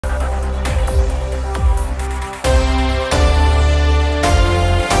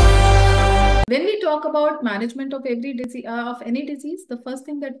When we talk about management of every disease, of any disease, the first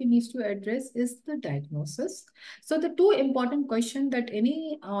thing that we need to address is the diagnosis. So the two important questions that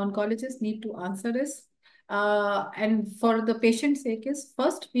any oncologist need to answer is, and for the patient's sake is,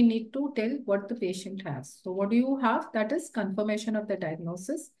 first we need to tell what the patient has. So what do you have? That is confirmation of the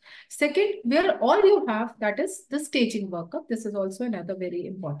diagnosis. Second, where all you have, that is the staging workup. This is also another very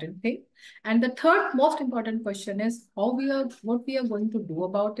important thing. And the third most important question is what we are going to do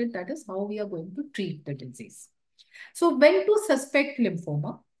about it. That is how we are going to treat the disease. So when to suspect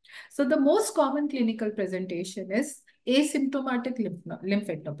lymphoma? So the most common clinical presentation is asymptomatic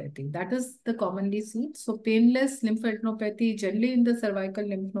lymphadenopathy. That is the commonly seen. So painless lymphadenopathy, generally in the cervical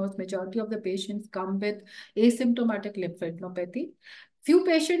lymph nodes, majority of the patients come with asymptomatic lymphadenopathy. Few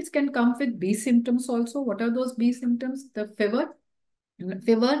patients can come with B symptoms also. What are those B symptoms? The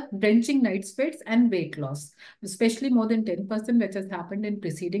fever, drenching night sweats, and weight loss, especially more than 10%, which has happened in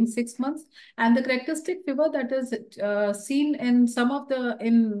preceding 6 months. And the characteristic fever that is seen in some of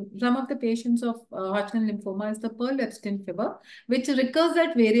the patients of Hodgkin lymphoma is the Pearl-Epstein fever, which recurs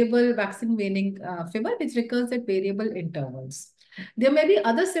at variable waxing waning fever, which recurs at variable intervals. There may be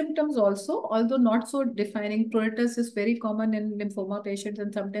other symptoms also, although not so defining. Pruritus is very common in lymphoma patients,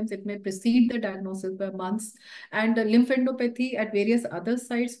 and sometimes it may precede the diagnosis by months. And lymphadenopathy at various other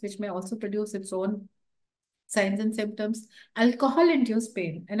sites, which may also produce its own signs and symptoms. Alcohol-induced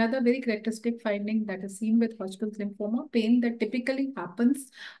pain, another very characteristic finding that is seen with Hodgkin's lymphoma, pain that typically happens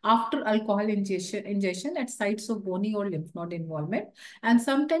after alcohol ingestion at sites of bony or lymph node involvement. And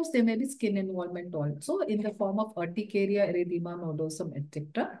sometimes there may be skin involvement also in the form of urticaria, erythema nodosum,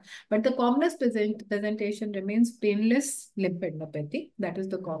 etc. But the commonest presentation remains painless lymphadenopathy. That is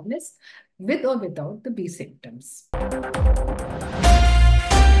the commonest, with or without the B symptoms.